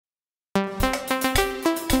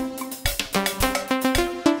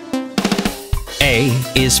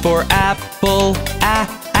is for apple,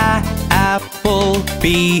 apple.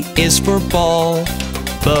 B is for ball,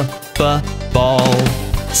 ball.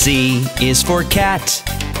 C is for cat,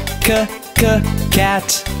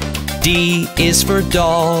 cat. D is for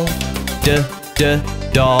doll,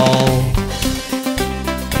 doll.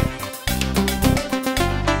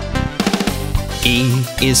 E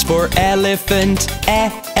is for elephant,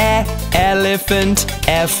 elephant.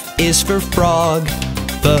 F is for frog,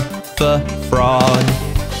 frog.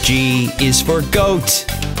 G is for goat,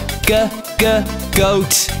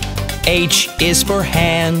 goat. H is for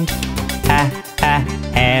hand,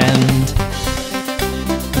 hand.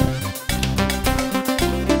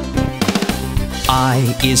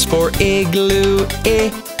 I is for igloo,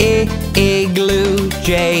 igloo.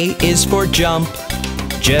 J is for jump,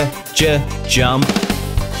 jump.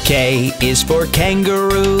 K is for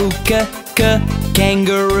kangaroo,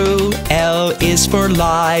 kangaroo. L is for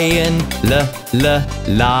lion,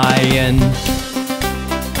 lion.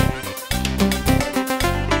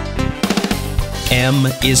 M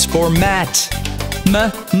is for mat,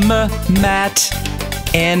 mat.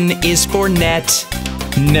 N is for net,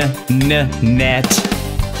 net.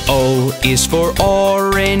 O is for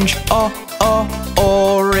orange,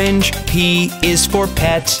 orange. P is for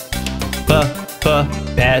pet,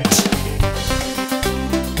 pet.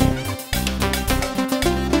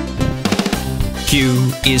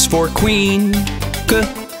 Q is for queen,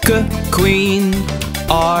 queen.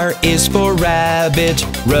 R is for rabbit,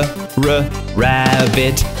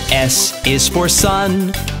 rabbit. S is for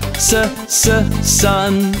sun,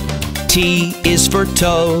 sun. T is for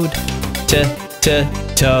toad,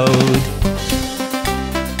 toad.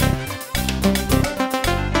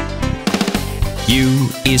 U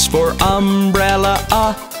is for umbrella,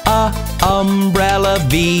 umbrella.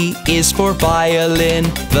 V is for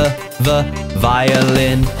violin,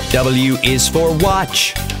 violin. W is for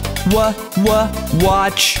watch,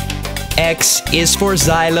 watch. X is for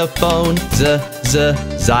xylophone,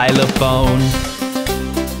 xylophone.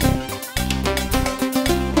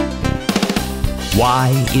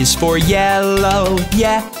 Y is for yellow,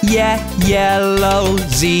 yellow.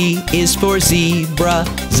 Z is for zebra,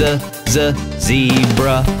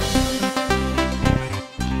 zebra.